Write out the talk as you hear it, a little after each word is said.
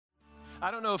I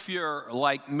don't know if you're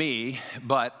like me,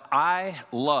 but I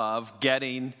love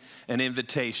getting an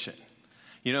invitation.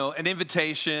 You know, an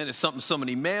invitation is something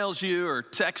somebody mails you or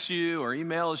texts you or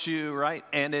emails you, right?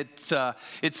 And it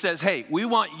says, hey, we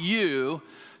want you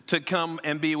to come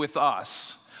and be with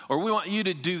us. Or we want you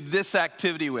to do this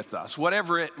activity with us,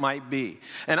 whatever it might be.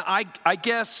 And I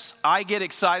guess I get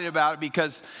excited about it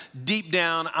because deep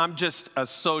down, I'm just a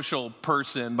social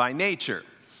person by nature.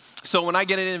 So when I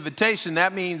get an invitation,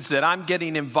 that means that I'm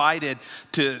getting invited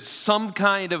to some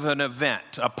kind of an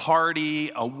event, a party,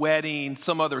 a wedding,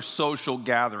 some other social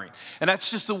gathering. And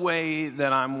that's just the way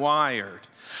that I'm wired.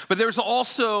 But there's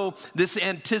also this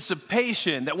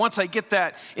anticipation that once I get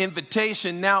that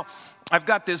invitation, now I've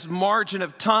got this margin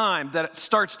of time that it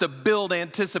starts to build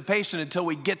anticipation until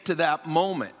we get to that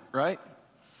moment, right?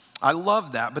 I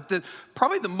love that. But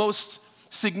probably the most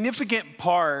significant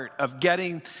part of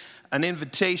getting an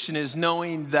invitation is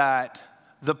knowing that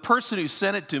the person who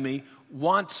sent it to me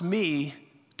wants me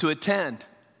to attend.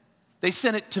 They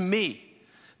sent it to me.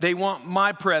 They want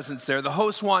my presence there. The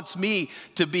host wants me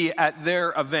to be at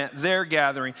their event, their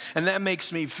gathering, and that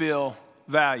makes me feel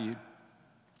valued.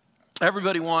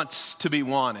 Everybody wants to be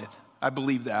wanted. I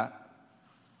believe that.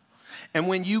 And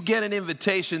when you get an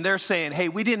invitation, they're saying, hey,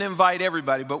 we didn't invite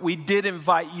everybody, but we did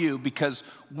invite you because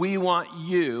we want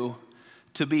you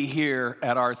to be here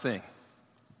at our thing.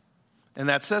 And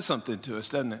that says something to us,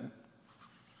 doesn't it?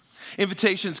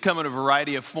 Invitations come in a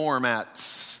variety of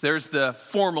formats. There's the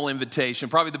formal invitation.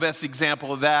 Probably the best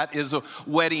example of that is a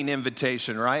wedding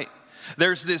invitation, right?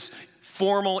 There's this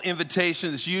formal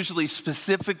invitation that's usually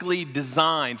specifically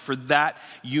designed for that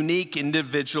unique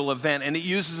individual event. And it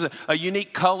uses a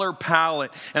unique color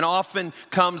palette and often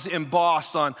comes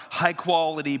embossed on high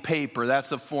quality paper.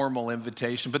 That's a formal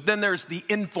invitation. But then there's the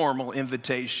informal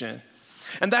invitation.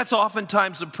 And that's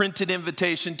oftentimes a printed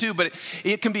invitation too, but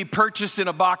it can be purchased in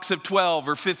a box of 12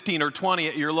 or 15 or 20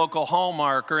 at your local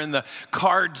Hallmark or in the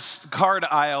card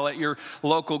aisle at your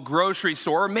local grocery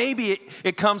store. Or maybe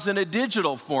it comes in a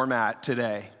digital format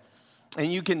today,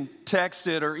 and you can text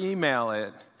it or email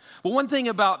it. Well, one thing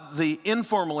about the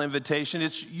informal invitation,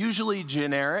 it's usually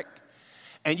generic,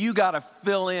 and you got to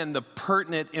fill in the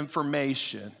pertinent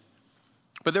information.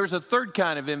 But there's a third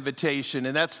kind of invitation,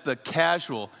 and that's the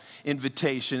casual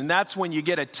invitation. And that's when you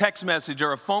get a text message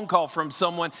or a phone call from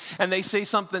someone, and they say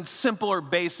something simple or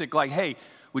basic like, hey,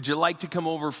 would you like to come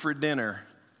over for dinner?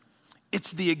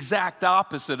 It's the exact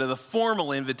opposite of the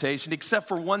formal invitation, except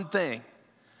for one thing.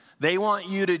 They want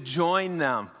you to join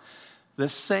them the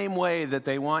same way that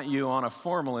they want you on a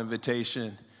formal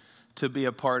invitation to be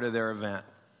a part of their event.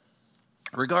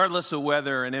 Regardless of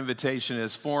whether an invitation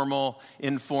is formal,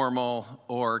 informal,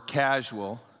 or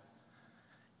casual,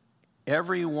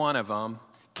 every one of them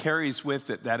carries with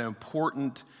it that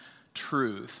important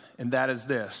truth, and that is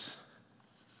this.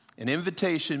 An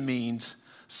invitation means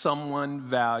someone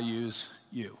values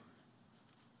you.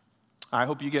 I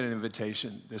hope you get an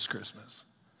invitation this Christmas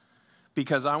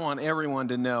because I want everyone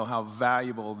to know how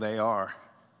valuable they are.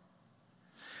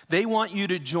 They want you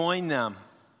to join them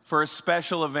for a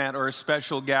special event or a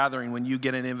special gathering when you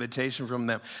get an invitation from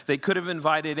them. They could have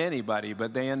invited anybody,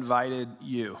 but they invited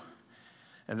you.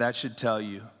 And that should tell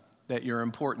you that you're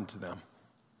important to them.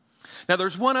 Now,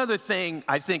 there's one other thing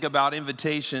I think about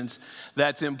invitations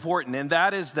that's important, and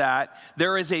that is that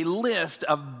there is a list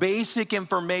of basic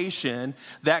information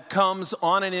that comes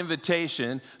on an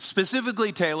invitation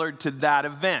specifically tailored to that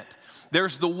event.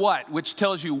 There's the what, which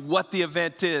tells you what the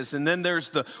event is. And then there's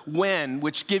the when,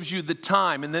 which gives you the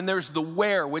time. And then there's the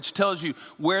where, which tells you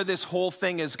where this whole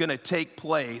thing is going to take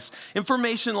place.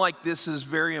 Information like this is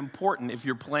very important if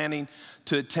you're planning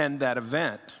to attend that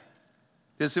event.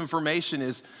 This information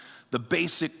is the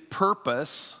basic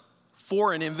purpose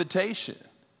for an invitation.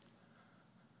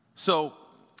 So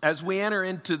as we enter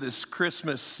into this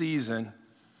Christmas season,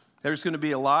 there's going to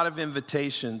be a lot of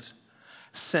invitations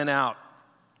sent out,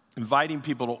 inviting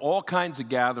people to all kinds of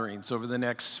gatherings over the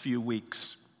next few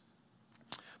weeks.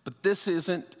 But this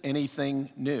isn't anything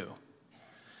new.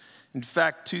 In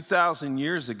fact, 2,000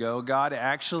 years ago, God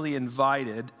actually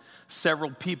invited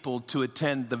several people to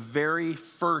attend the very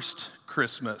first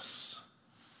Christmas.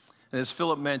 And as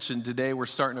Philip mentioned, today we're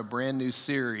starting a brand new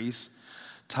series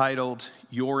titled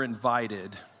You're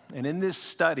Invited. And in this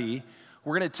study,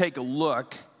 we're going to take a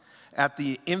look at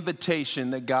the invitation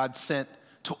that God sent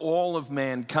to all of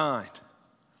mankind.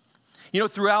 You know,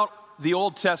 throughout the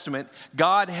Old Testament,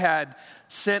 God had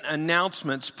sent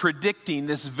announcements predicting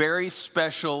this very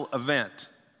special event.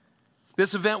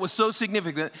 This event was so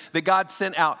significant that God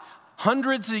sent out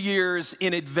hundreds of years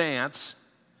in advance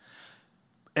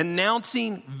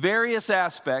announcing various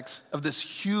aspects of this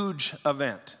huge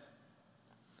event.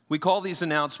 We call these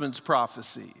announcements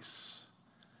prophecies.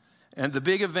 And the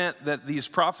big event that these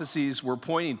prophecies were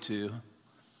pointing to,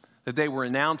 that they were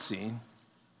announcing,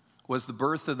 was the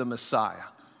birth of the Messiah.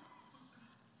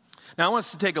 Now, I want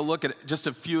us to take a look at just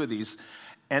a few of these,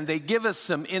 and they give us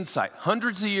some insight,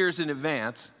 hundreds of years in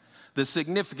advance, the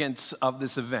significance of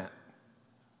this event.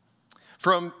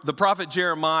 From the prophet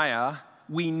Jeremiah,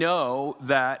 we know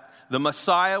that the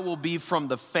Messiah will be from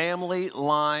the family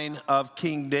line of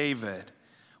King David.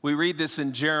 We read this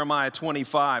in Jeremiah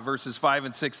 25, verses 5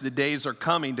 and 6. The days are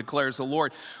coming, declares the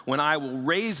Lord, when I will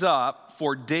raise up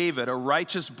for David a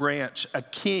righteous branch, a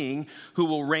king who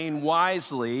will reign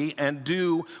wisely and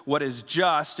do what is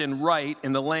just and right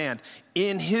in the land.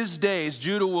 In his days,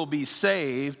 Judah will be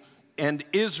saved and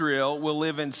Israel will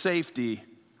live in safety.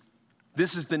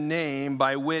 This is the name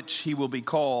by which he will be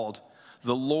called,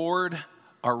 the Lord,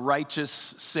 our righteous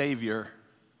Savior.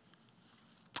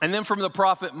 And then from the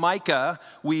prophet Micah,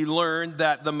 we learned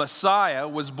that the Messiah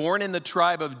was born in the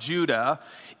tribe of Judah,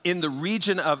 in the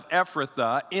region of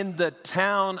Ephrathah, in the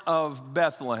town of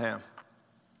Bethlehem.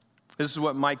 This is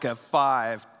what Micah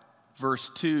 5, verse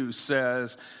 2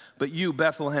 says, "But you,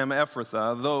 Bethlehem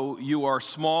Ephrathah, though you are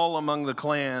small among the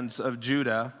clans of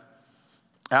Judah,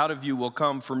 out of you will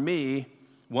come for me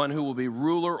one who will be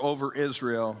ruler over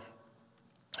Israel,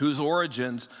 whose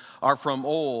origins are from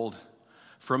old,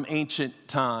 from ancient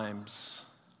times."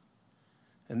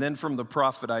 And then from the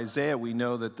prophet Isaiah, we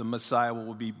know that the Messiah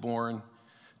will be born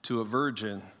to a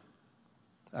virgin.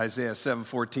 Isaiah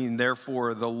 7:14,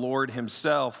 "Therefore the Lord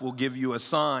himself will give you a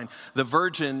sign. The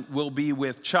virgin will be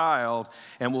with child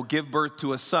and will give birth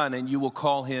to a son, and you will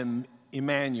call him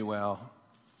Emmanuel."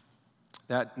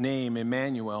 That name,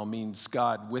 Emmanuel, means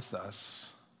God with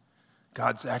us.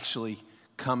 God's actually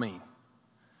coming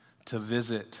to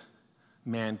visit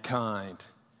mankind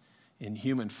in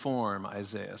human form,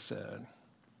 Isaiah said.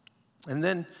 And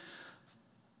then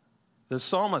the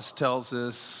psalmist tells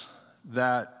us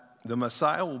that the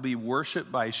Messiah will be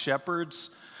worshiped by shepherds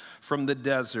from the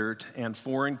desert, and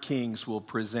foreign kings will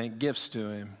present gifts to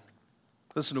him.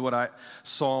 Listen to what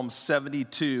Psalm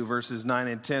 72, verses 9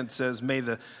 and 10 says, "May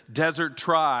the desert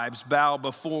tribes bow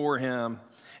before him,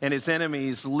 and his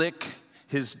enemies lick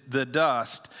the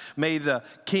dust. May the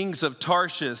kings of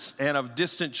Tarshish and of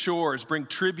distant shores bring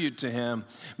tribute to him.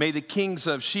 May the kings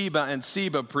of Sheba and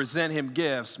Seba present him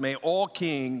gifts. May all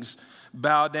kings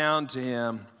bow down to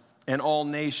him, and all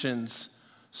nations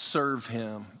serve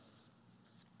him."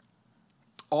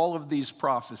 All of these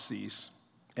prophecies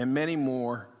and many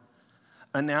more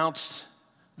announced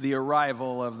the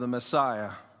arrival of the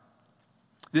Messiah.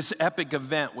 This epic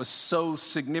event was so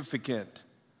significant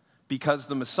because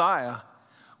the Messiah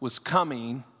was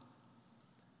coming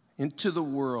into the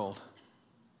world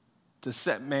to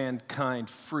set mankind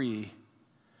free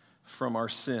from our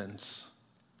sins.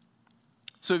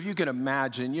 So if you can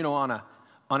imagine, on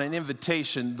an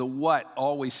invitation, the what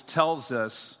always tells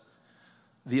us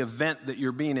the event that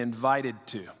you're being invited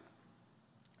to.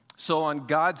 So on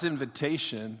God's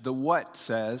invitation, the what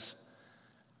says,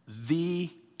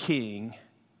 "The King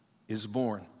is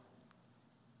born."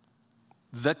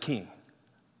 The King.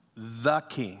 The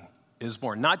King is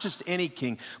born. Not just any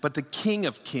king, but the King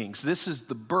of Kings. This is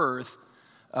the birth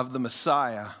of the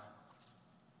Messiah.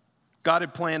 God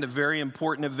had planned a very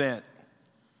important event,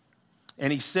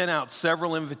 and he sent out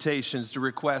several invitations to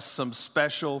request some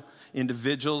special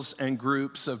individuals and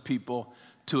groups of people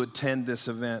to attend this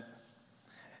event.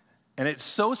 And it's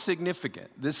so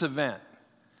significant, this event,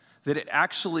 that it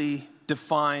actually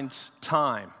defines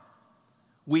time.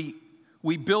 We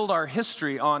build our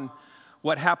history on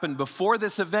what happened before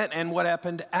this event and what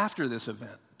happened after this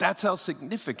event. That's how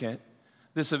significant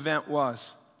this event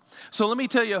was. So let me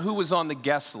tell you who was on the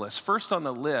guest list. First on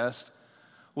the list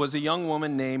was a young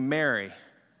woman named Mary.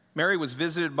 Mary was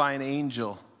visited by an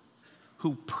angel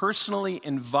who personally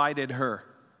invited her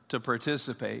to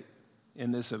participate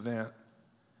in this event.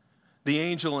 The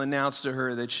angel announced to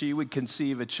her that she would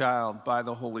conceive a child by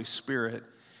the Holy Spirit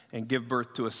and give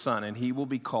birth to a son, and he will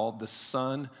be called the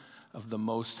Son of the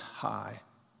Most High.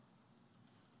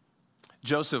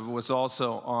 Joseph was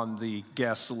also on the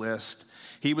guest list.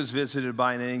 He was visited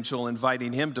by an angel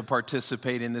inviting him to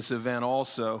participate in this event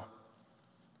also.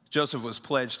 Joseph was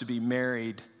pledged to be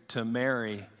married to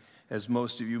Mary, as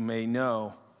most of you may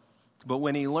know. But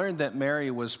when he learned that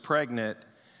Mary was pregnant,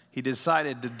 he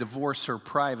decided to divorce her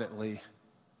privately.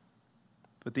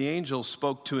 But the angel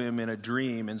spoke to him in a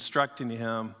dream, instructing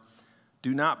him,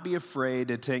 "Do not be afraid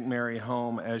to take Mary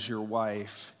home as your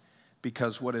wife,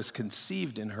 because what is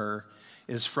conceived in her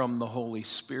is from the Holy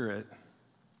Spirit.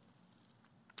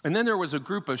 And then there was a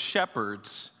group of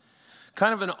shepherds,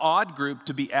 kind of an odd group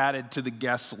to be added to the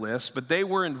guest list, but they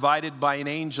were invited by an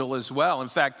angel as well. In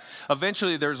fact,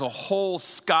 eventually there's a whole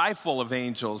sky full of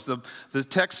angels. The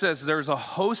text says there's a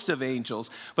host of angels,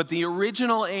 but the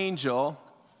original angel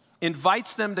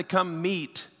invites them to come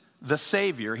meet the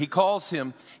Savior. He calls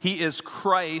him, he is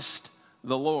Christ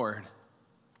the Lord.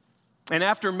 And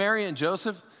after Mary and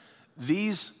Joseph,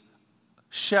 these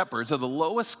shepherds of the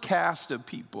lowest caste of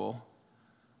people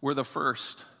were the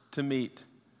first to meet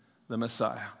the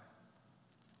Messiah.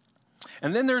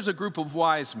 And then there's a group of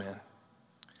wise men.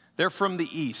 They're from the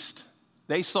east.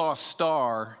 They saw a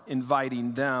star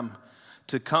inviting them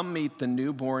to come meet the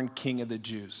newborn King of the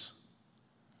Jews.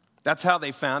 That's how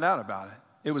they found out about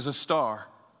it. It was a star.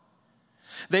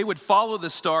 They would follow the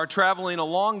star, traveling a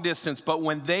long distance, but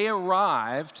when they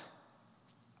arrived,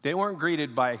 they weren't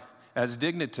greeted as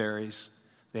dignitaries.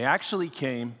 They actually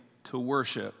came to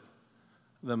worship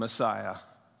the Messiah.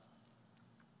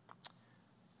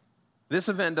 This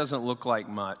event doesn't look like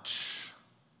much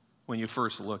when you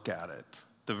first look at it,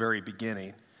 the very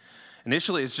beginning.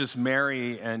 Initially, it's just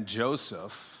Mary and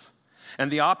Joseph.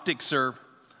 And the optics are,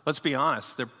 let's be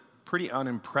honest, they're pretty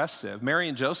unimpressive. Mary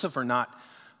and Joseph are not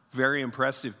very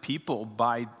impressive people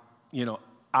by,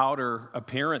 outer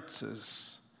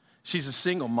appearances. She's a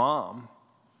single mom,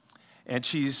 and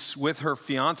she's with her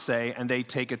fiance, and they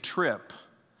take a trip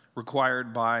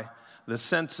required by the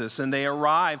census, and they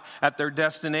arrive at their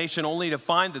destination only to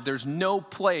find that there's no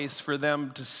place for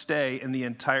them to stay in the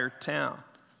entire town.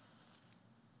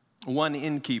 One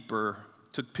innkeeper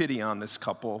took pity on this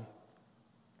couple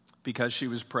because she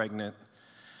was pregnant,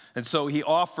 and so he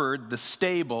offered the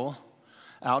stable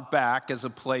out back as a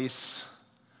place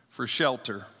for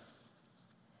shelter.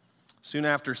 Soon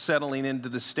after settling into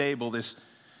the stable, this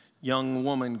young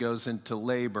woman goes into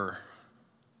labor.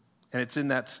 And it's in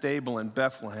that stable in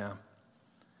Bethlehem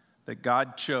that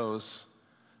God chose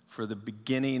for the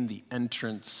beginning, the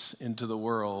entrance into the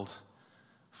world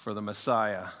for the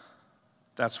Messiah.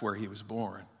 That's where he was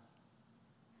born.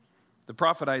 The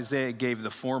prophet Isaiah gave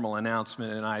the formal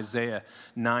announcement in Isaiah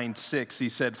 9:6. He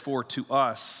said, "For to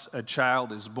us a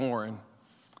child is born,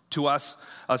 to us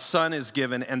a son is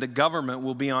given, and the government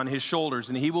will be on his shoulders,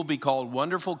 and he will be called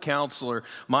Wonderful Counselor,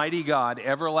 Mighty God,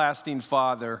 Everlasting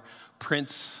Father,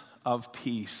 Prince of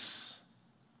Peace."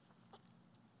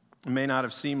 It may not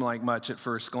have seemed like much at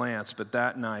first glance, but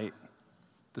that night,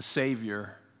 the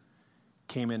Savior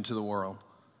came into the world.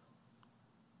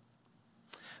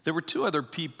 There were two other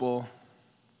people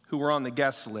who were on the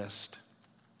guest list.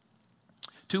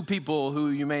 Two people who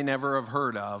you may never have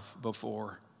heard of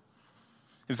before.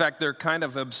 In fact, they're kind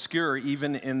of obscure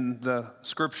even in the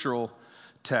scriptural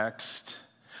text.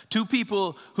 Two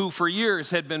people who for years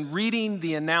had been reading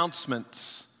the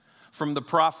announcements from the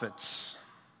prophets.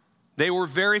 They were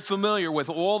very familiar with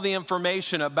all the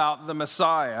information about the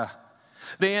Messiah.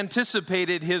 They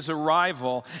anticipated his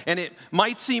arrival, and it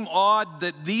might seem odd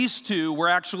that these two were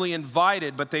actually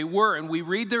invited, but they were, and we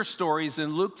read their stories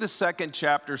in Luke, the 2nd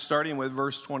chapter, starting with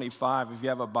verse 25. If you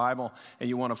have a Bible and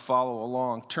you want to follow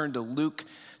along, turn to Luke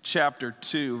chapter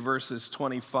 2, verses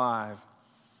 25.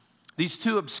 These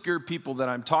two obscure people that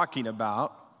I'm talking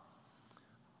about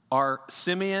are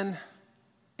Simeon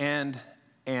and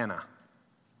Anna.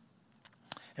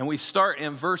 And we start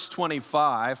in verse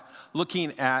 25,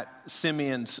 looking at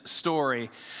Simeon's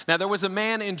story. Now, there was a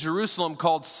man in Jerusalem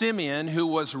called Simeon who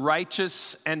was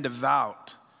righteous and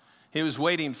devout. He was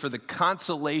waiting for the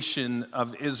consolation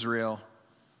of Israel,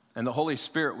 and the Holy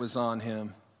Spirit was on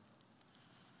him.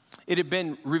 It had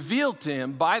been revealed to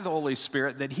him by the Holy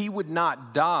Spirit that he would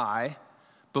not die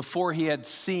before he had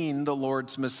seen the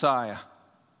Lord's Messiah.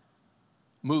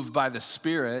 Moved by the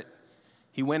Spirit,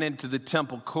 he went into the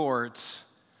temple courts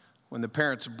when the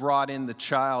parents brought in the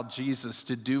child Jesus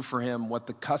to do for him what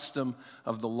the custom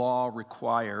of the law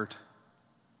required.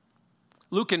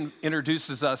 Luke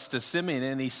introduces us to Simeon,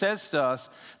 and he says to us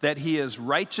that he is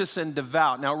righteous and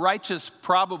devout. Now, righteous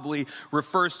probably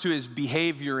refers to his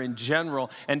behavior in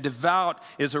general, and devout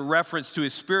is a reference to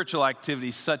his spiritual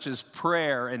activities such as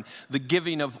prayer and the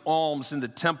giving of alms in the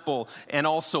temple and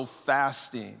also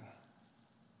fasting.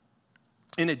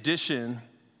 In addition,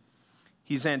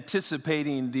 he's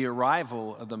anticipating the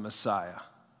arrival of the Messiah.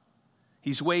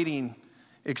 He's waiting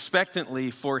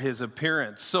expectantly for his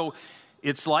appearance. So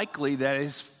it's likely that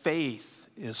his faith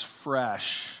is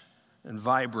fresh and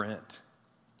vibrant,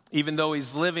 even though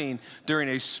he's living during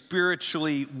a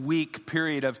spiritually weak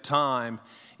period of time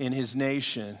in his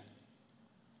nation.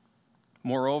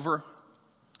 Moreover,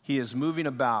 he is moving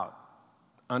about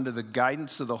under the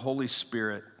guidance of the Holy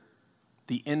Spirit,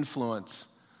 the influence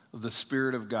of the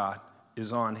Spirit of God.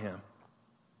 is on him.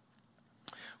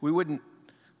 We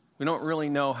don't really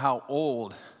know how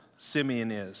old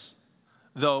Simeon is,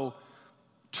 though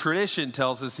tradition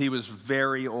tells us he was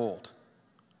very old.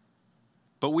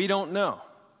 But we don't know.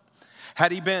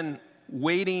 Had he been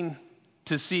waiting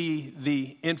to see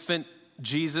the infant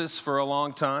Jesus for a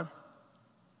long time?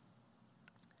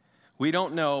 We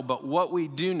don't know, but what we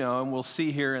do know, and we'll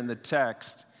see here in the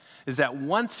text, is that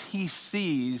once he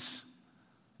sees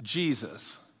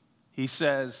Jesus, he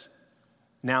says,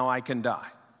 "Now I can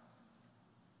die."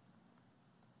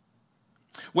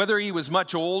 Whether he was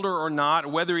much older or not,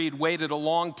 whether he'd waited a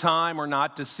long time or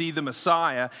not to see the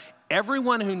Messiah,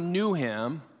 everyone who knew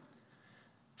him,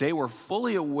 they were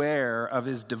fully aware of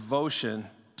his devotion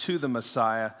to the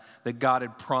Messiah that God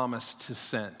had promised to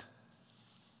send.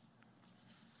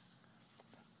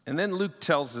 And then Luke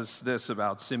tells us this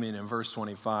about Simeon in verse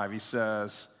 25. He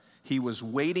says, he was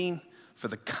waiting for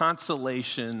the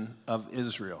consolation of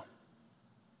Israel.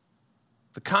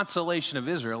 The consolation of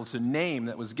Israel is a name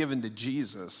that was given to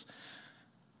Jesus.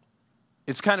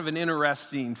 It's kind of an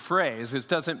interesting phrase.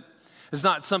 It's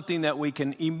not something that we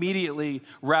can immediately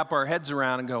wrap our heads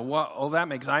around and go, well,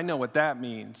 I know what that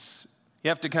means. You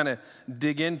have to kind of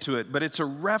dig into it. But it's a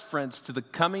reference to the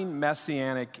coming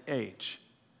messianic age,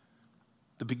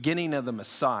 the beginning of the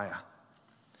Messiah.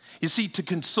 You see, to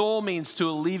console means to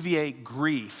alleviate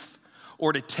grief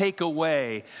or to take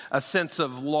away a sense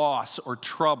of loss or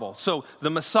trouble. So the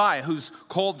Messiah, who's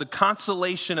called the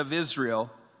consolation of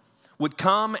Israel, would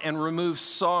come and remove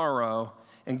sorrow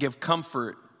and give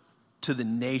comfort to the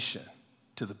nation,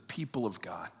 to the people of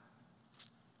God.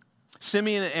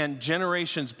 Simeon and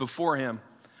generations before him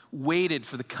waited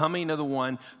for the coming of the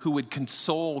one who would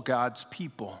console God's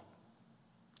people.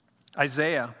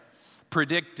 Isaiah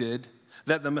predicted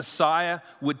that the Messiah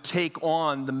would take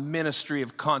on the ministry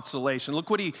of consolation. Look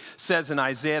what he says in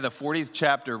Isaiah, the 40th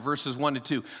chapter, verses 1 to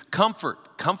 2.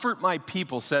 Comfort my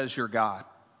people, says your God.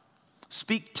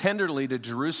 Speak tenderly to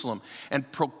Jerusalem and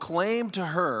proclaim to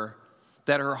her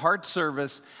that her heart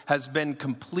service has been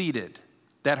completed,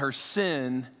 that her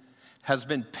sin has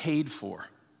been paid for.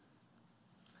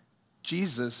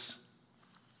 Jesus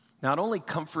not only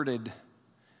comforted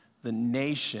the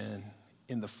nation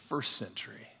in the first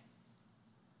century,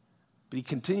 but he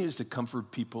continues to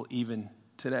comfort people even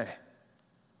today.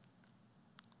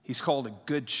 He's called a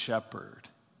good shepherd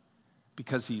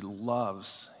because he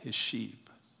loves his sheep.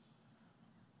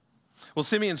 Well,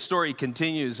 Simeon's story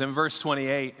continues in verse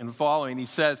 28 and following. He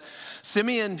says,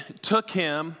 Simeon took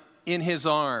him in his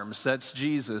arms, that's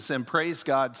Jesus, and praised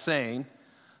God, saying,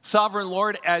 Sovereign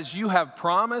Lord, as you have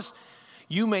promised,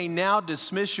 you may now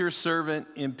dismiss your servant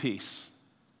in peace.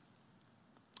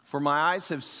 For my eyes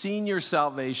have seen your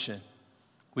salvation,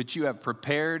 which you have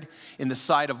prepared in the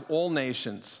sight of all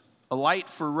nations, a light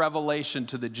for revelation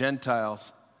to the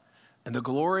Gentiles, and the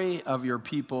glory of your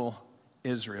people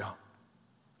Israel.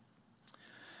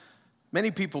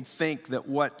 Many people think that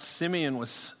what Simeon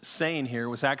was saying here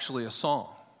was actually a song,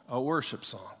 a worship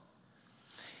song.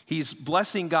 He's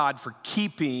blessing God for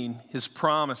keeping his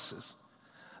promises,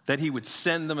 that he would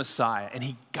send the Messiah, and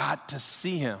he got to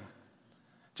see him,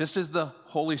 just as the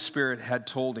Holy Spirit had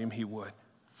told him he would.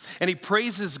 And he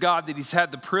praises God that he's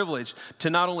had the privilege to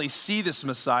not only see this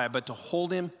Messiah, but to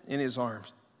hold him in his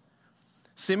arms.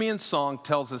 Simeon's song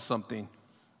tells us something,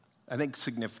 I think,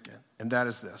 significant, and that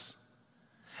is this.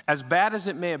 As bad as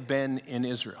it may have been in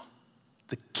Israel,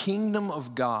 the kingdom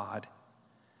of God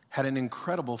had an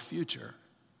incredible future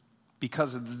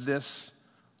because of this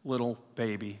little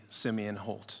baby, Simeon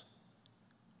Holt.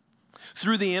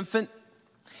 Through the infant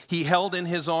he held in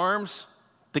his arms,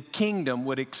 the kingdom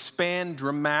would expand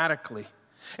dramatically.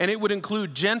 And it would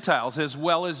include Gentiles as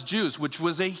well as Jews, which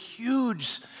was a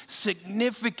huge,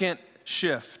 significant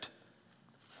shift.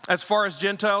 As far as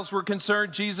Gentiles were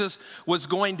concerned, Jesus was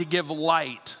going to give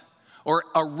light or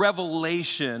a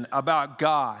revelation about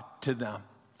God to them,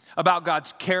 about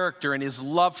God's character and his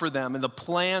love for them and the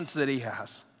plans that he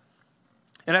has.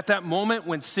 And at that moment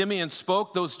when Simeon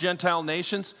spoke, those Gentile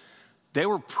nations, they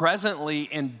were presently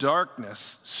in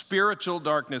darkness, spiritual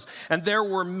darkness. And there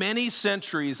were many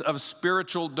centuries of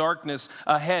spiritual darkness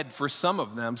ahead for some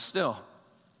of them still.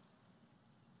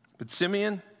 But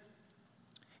Simeon,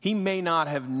 he may not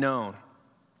have known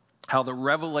how the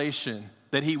revelation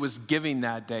that he was giving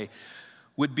that day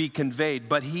would be conveyed.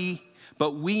 But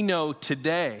we know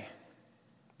today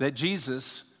that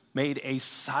Jesus made a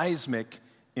seismic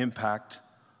impact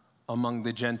among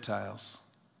the Gentiles.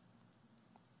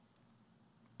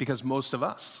 Because most of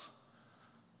us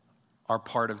are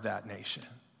part of that nation,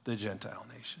 the Gentile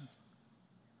nation.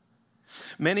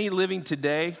 Many living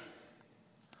today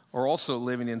are also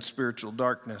living in spiritual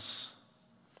darkness.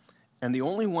 And the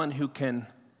only one who can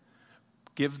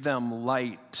give them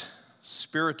light,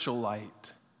 spiritual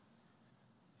light,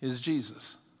 is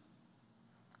Jesus.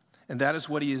 And that is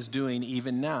what he is doing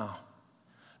even now,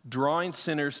 drawing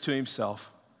sinners to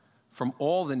himself from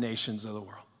all the nations of the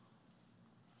world.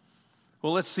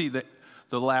 Well, let's see the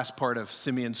last part of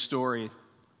Simeon's story.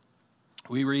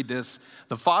 We read this: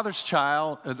 the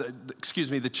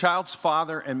child's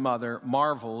father and mother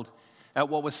marveled at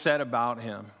what was said about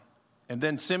him. And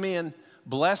then Simeon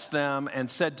blessed them and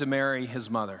said to Mary, his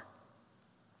mother,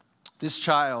 "This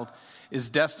child is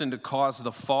destined to cause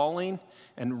the falling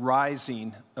and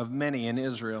rising of many in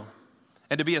Israel,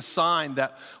 and to be a sign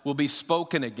that will be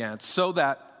spoken against, so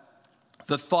that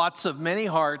the thoughts of many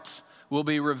hearts will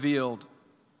be revealed,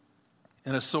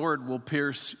 and a sword will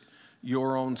pierce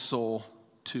your own soul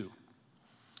too."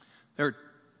 There are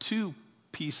two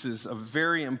pieces of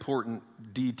very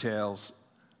important details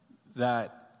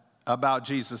about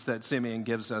Jesus that Simeon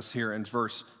gives us here in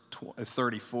verse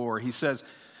 34. He says,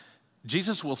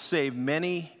 Jesus will save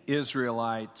many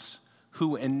Israelites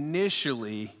who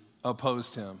initially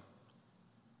opposed him.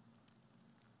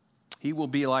 He will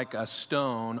be like a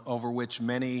stone over which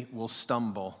many will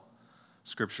stumble,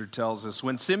 Scripture tells us.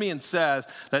 When Simeon says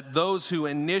that those who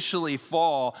initially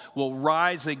fall will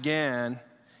rise again,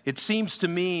 it seems to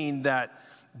mean that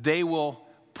they will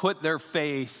put their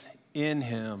faith in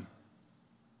him.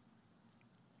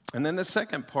 And then the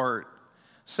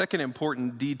second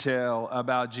important detail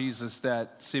about Jesus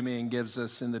that Simeon gives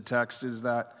us in the text is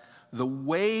that the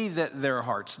way that their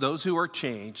hearts, those who are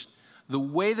changed, the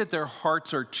way that their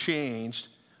hearts are changed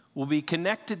will be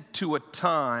connected to a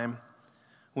time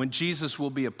when Jesus will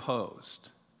be opposed.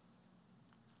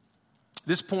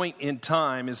 This point in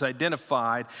time is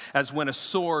identified as when a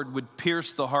sword would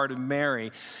pierce the heart of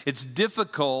Mary. It's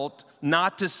difficult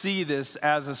not to see this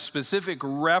as a specific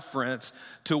reference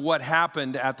to what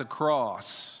happened at the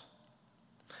cross.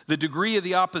 The degree of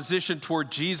the opposition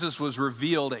toward Jesus was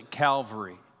revealed at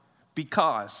Calvary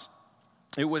because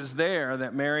it was there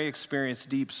that Mary experienced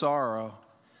deep sorrow,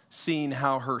 seeing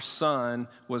how her son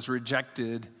was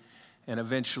rejected and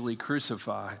eventually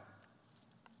crucified.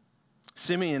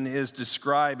 Simeon is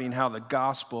describing how the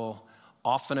gospel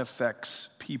often affects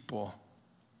people.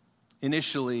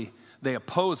 Initially, they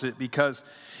oppose it because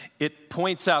it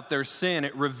points out their sin.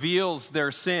 It reveals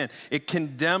their sin. It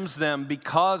condemns them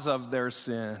because of their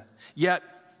sin. Yet,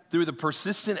 through the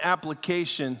persistent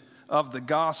application of the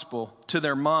gospel to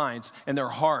their minds and their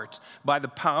hearts by the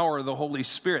power of the Holy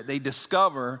Spirit, they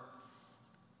discover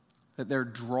that they're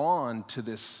drawn to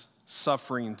this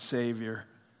suffering Savior.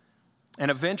 And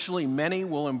eventually, many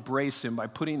will embrace him by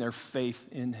putting their faith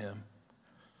in him.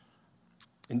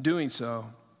 In doing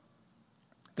so,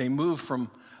 they move from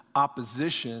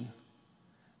opposition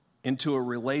into a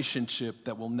relationship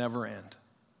that will never end.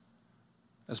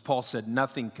 As Paul said,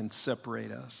 nothing can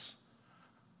separate us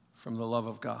from the love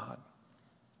of God.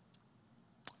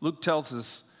 Luke tells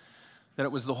us that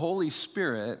it was the Holy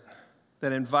Spirit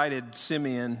that invited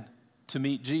Simeon to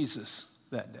meet Jesus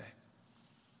that day.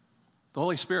 The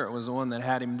Holy Spirit was the one that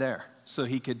had him there so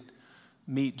he could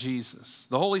meet Jesus.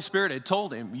 The Holy Spirit had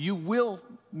told him, you will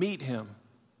meet him.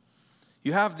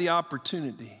 You have the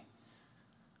opportunity,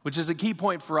 which is a key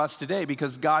point for us today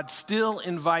because God still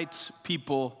invites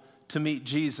people to meet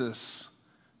Jesus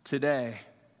today.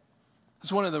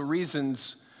 It's one of the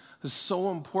reasons it's so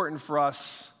important for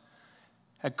us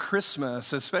at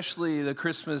Christmas, especially the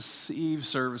Christmas Eve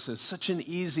services, such an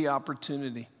easy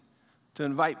opportunity to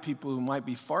invite people who might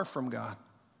be far from God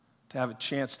to have a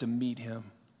chance to meet him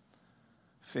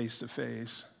face to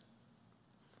face.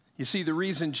 You see, the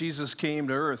reason Jesus came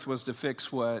to earth was to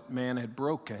fix what man had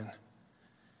broken.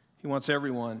 He wants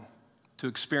everyone to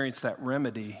experience that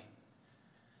remedy.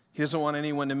 He doesn't want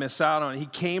anyone to miss out on it. He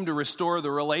came to restore the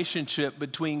relationship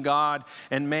between God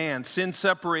and man. Sin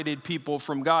separated people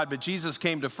from God, but Jesus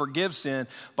came to forgive sin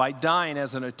by dying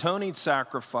as an atoning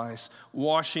sacrifice,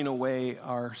 washing away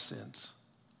our sins.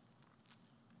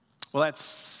 Well, that's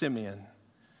Simeon.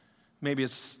 Maybe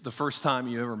it's the first time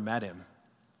you ever met him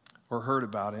or heard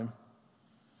about him,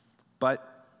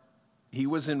 but he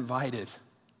was invited.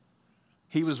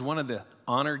 He was one of the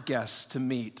honored guests to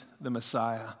meet the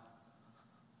Messiah.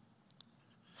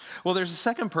 Well, there's a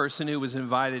second person who was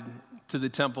invited to the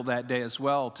temple that day as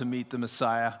well to meet the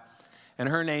Messiah, and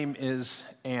her name is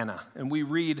Anna. And we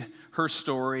read her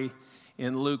story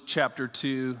in Luke chapter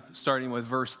 2, starting with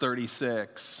verse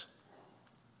 36.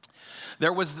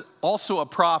 There was also a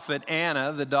prophet,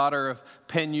 Anna, the daughter of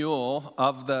Penuel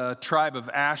of the tribe of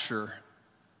Asher.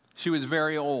 She was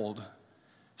very old.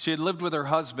 She had lived with her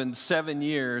husband 7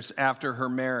 years after her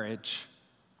marriage.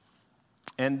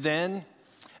 And then,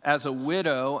 as a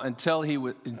widow until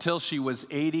she was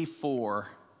 84,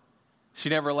 she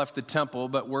never left the temple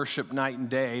but worshiped night and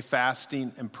day,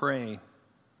 fasting and praying.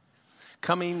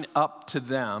 Coming up to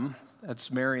them, that's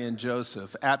Mary and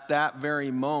Joseph, at that very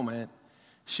moment,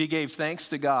 she gave thanks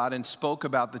to God and spoke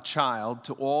about the child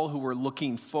to all who were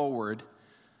looking forward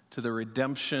to the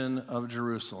redemption of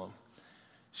Jerusalem.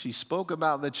 She spoke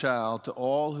about the child to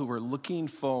all who were looking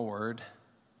forward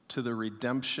to the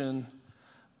redemption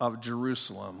of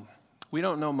Jerusalem. We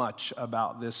don't know much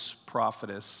about this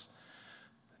prophetess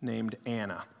named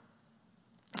Anna.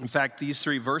 In fact, these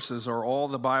 3 verses are all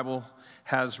the Bible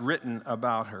has written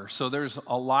about her. So there's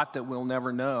a lot that we'll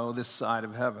never know this side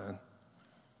of heaven.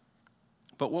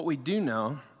 But what we do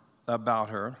know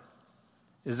about her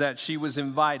is that she was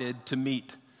invited to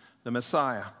meet the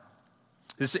Messiah.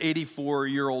 This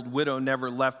 84-year-old widow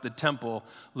never left the temple,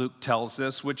 Luke tells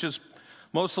us, which is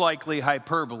most likely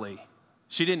hyperbole.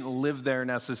 She didn't live there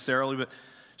necessarily, but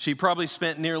she probably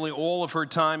spent nearly all of her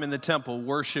time in the temple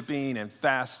worshiping and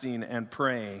fasting and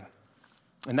praying.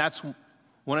 And that's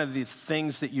one of the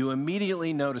things that you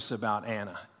immediately notice about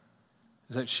Anna,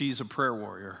 is that she's a prayer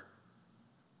warrior.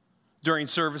 During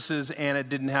services, Anna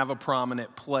didn't have a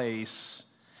prominent place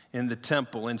in the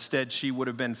temple. Instead, she would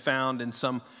have been found in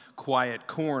some quiet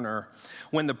corner.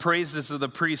 When the praises of the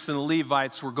priests and the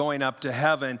Levites were going up to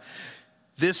heaven,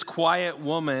 this quiet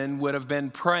woman would have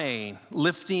been praying,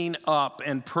 lifting up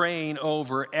and praying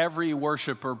over every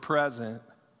worshiper present.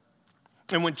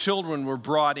 And when children were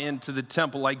brought into the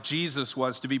temple like Jesus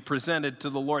was to be presented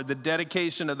to the Lord, the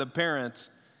dedication of the parents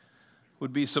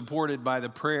would be supported by the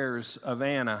prayers of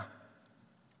Anna.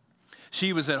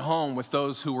 She was at home with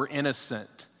those who were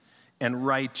innocent and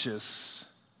righteous.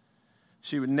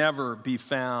 She would never be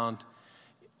found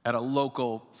at a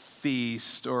local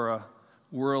feast or a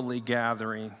worldly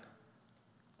gathering.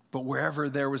 But wherever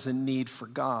there was a need for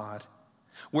God,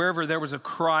 wherever there was a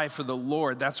cry for the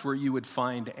Lord, that's where you would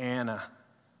find Anna.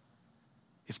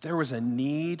 If there was a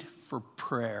need for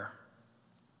prayer,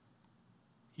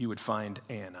 you would find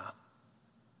Anna.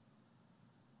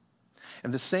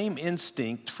 And the same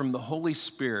instinct from the Holy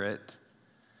Spirit,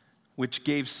 which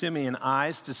gave Simeon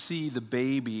eyes to see the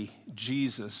baby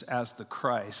Jesus as the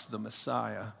Christ, the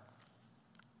Messiah,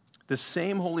 the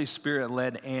same Holy Spirit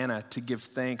led Anna to give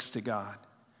thanks to God.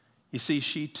 You see,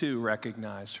 she too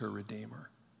recognized her Redeemer.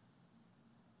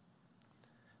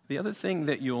 The other thing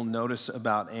that you'll notice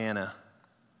about Anna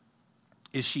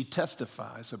is she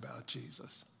testifies about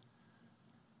Jesus.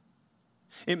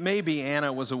 It may be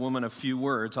Anna was a woman of few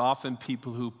words. Often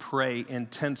people who pray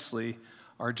intensely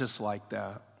are just like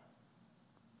that.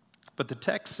 But the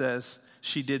text says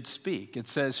she did speak. It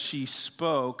says she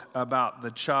spoke about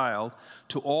the child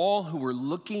to all who were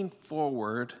looking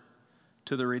forward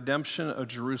to the redemption of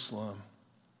Jerusalem.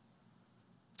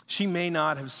 She may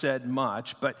not have said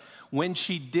much, but when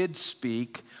she did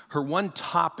speak, her one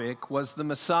topic was the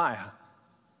Messiah.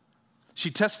 She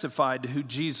testified to who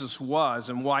Jesus was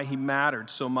and why he mattered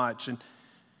so much. And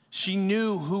she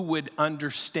knew who would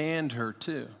understand her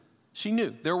too. She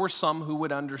knew there were some who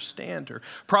would understand her.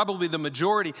 Probably the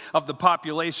majority of the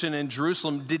population in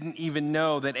Jerusalem didn't even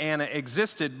know that Anna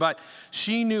existed, but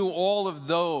she knew all of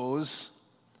those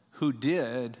who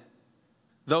did.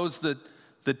 Those that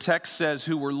the text says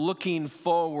who were looking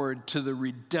forward to the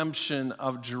redemption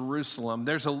of Jerusalem.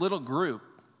 There's a little group,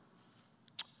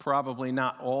 probably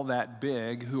not all that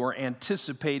big, who are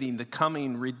anticipating the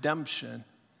coming redemption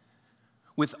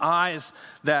with eyes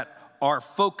that are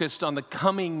focused on the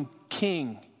coming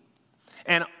king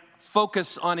and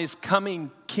focused on his coming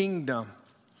kingdom.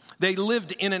 They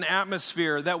lived in an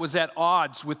atmosphere that was at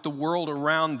odds with the world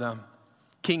around them.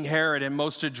 King Herod and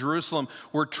most of Jerusalem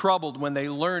were troubled when they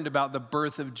learned about the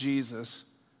birth of Jesus,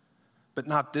 but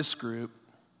not this group.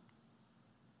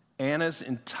 Anna's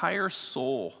entire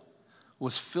soul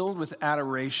was filled with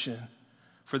adoration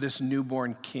for this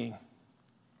newborn king.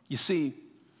 You see,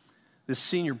 this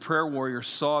senior prayer warrior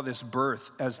saw this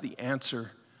birth as the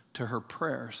answer to her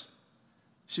prayers.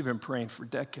 She'd been praying for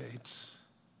decades.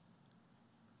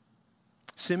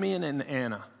 Simeon and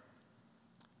Anna,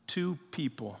 two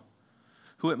people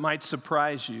who it might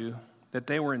surprise you that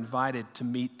they were invited to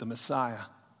meet the Messiah,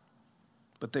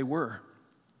 but they were.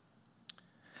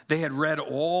 They had read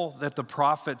all that the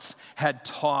prophets had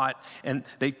taught, and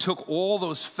they took all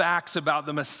those facts about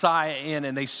the Messiah in,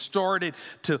 and they started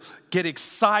to get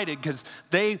excited because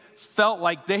they felt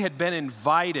like they had been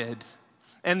invited.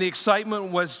 And the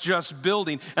excitement was just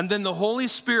building. And then the Holy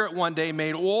Spirit one day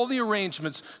made all the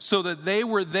arrangements so that they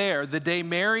were there the day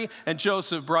Mary and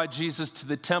Joseph brought Jesus to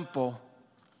the temple.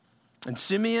 And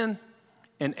Simeon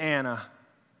and Anna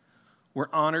were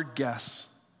honored guests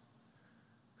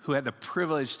who had the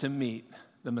privilege to meet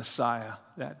the Messiah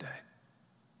that day.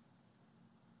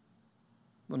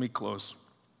 Let me close.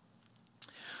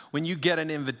 When you get an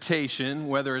invitation,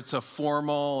 whether it's a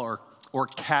formal or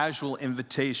casual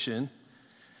invitation,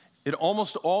 it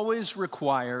almost always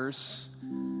requires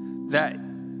that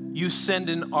you send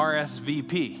an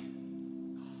RSVP.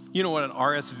 You know what an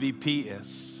RSVP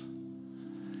is?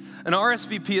 An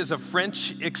RSVP is a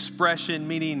French expression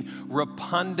meaning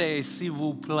répondez s'il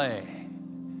vous plaît.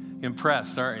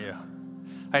 Impressed, aren't you?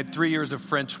 I had 3 years of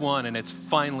French 1 and it's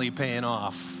finally paying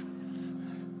off.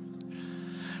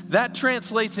 That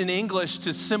translates in English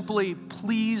to simply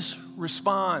please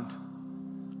respond.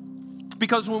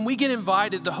 Because when we get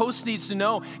invited, the host needs to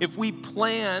know if we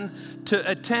plan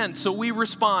to attend. So we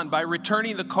respond by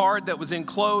returning the card that was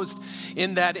enclosed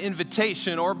in that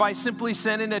invitation, or by simply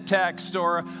sending a text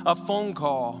or a phone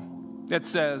call that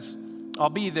says, I'll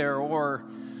be there, or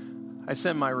I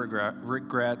send my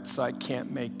regrets, I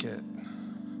can't make it.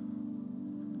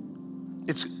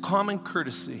 It's common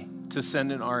courtesy to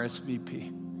send an RSVP.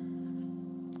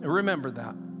 And remember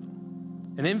that.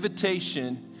 An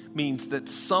invitation means that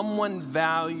someone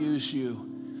values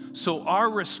you. So our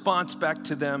response back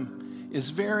to them is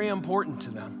very important to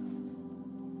them.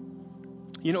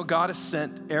 You know, God has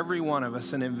sent every one of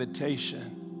us an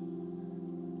invitation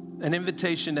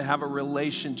to have a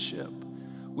relationship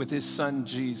with his son,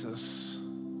 Jesus.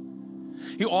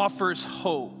 He offers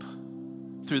hope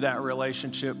through that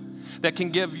relationship that can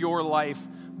give your life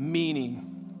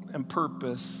meaning and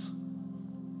purpose.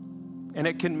 And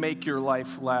it can make your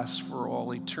life last for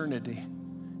all eternity.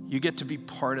 You get to be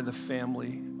part of the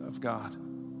family of God.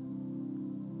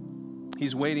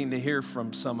 He's waiting to hear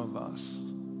from some of us.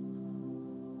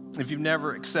 If you've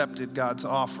never accepted God's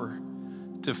offer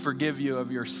to forgive you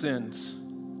of your sins,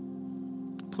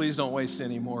 please don't waste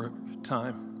any more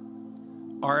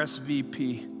time.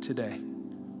 RSVP today.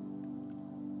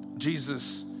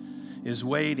 Jesus is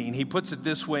waiting. He puts it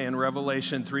this way in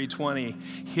Revelation 3:20.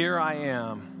 Here I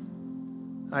am.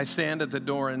 I stand at the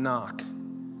door and knock.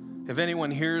 If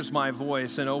anyone hears my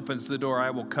voice and opens the door, I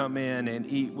will come in and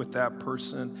eat with that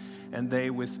person and they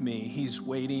with me. He's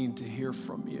waiting to hear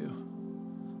from you.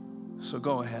 So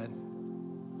go ahead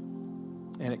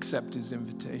and accept his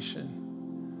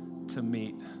invitation to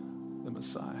meet the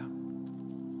Messiah.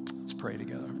 Let's pray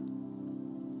together.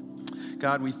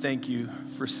 God, we thank you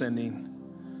for sending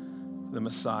the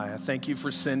Messiah. Thank you for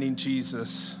sending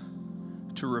Jesus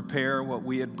to repair what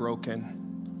we had broken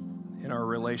in our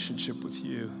relationship with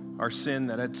you, our sin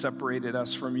that had separated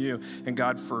us from you. And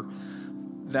God, for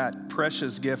that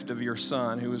precious gift of your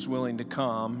son who was willing to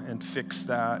come and fix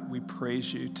that, we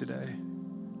praise you today.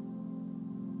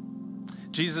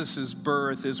 Jesus'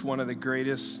 birth is one of the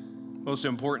greatest, most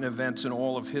important events in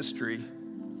all of history.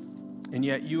 And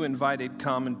yet you invited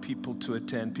common people to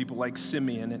attend, people like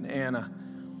Simeon and Anna,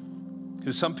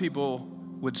 who some people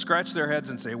would scratch their heads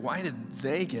and say, why did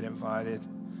they get invited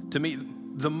to meet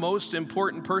the most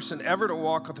important person ever to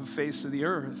walk the face of the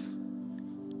earth?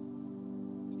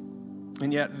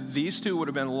 And yet these two would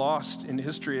have been lost in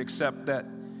history, except that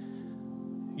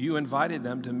you invited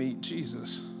them to meet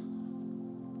Jesus.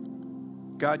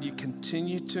 God, you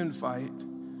continue to invite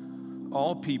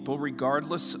all people,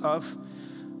 regardless of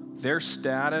their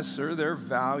status or their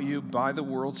value by the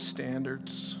world's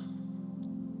standards.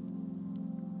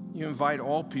 You invite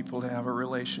all people to have a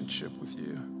relationship with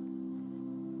you.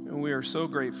 And we are so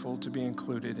grateful to be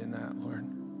included in that, Lord.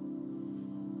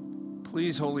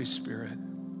 Please, Holy Spirit,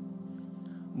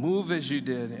 move as you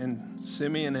did in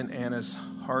Simeon and Anna's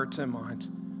hearts and minds.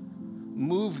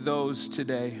 Move those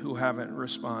today who haven't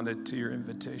responded to your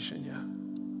invitation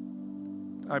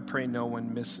yet. I pray no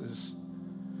one misses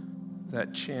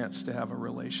that chance to have a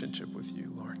relationship with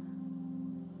you, Lord.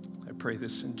 I pray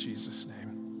this in Jesus' name.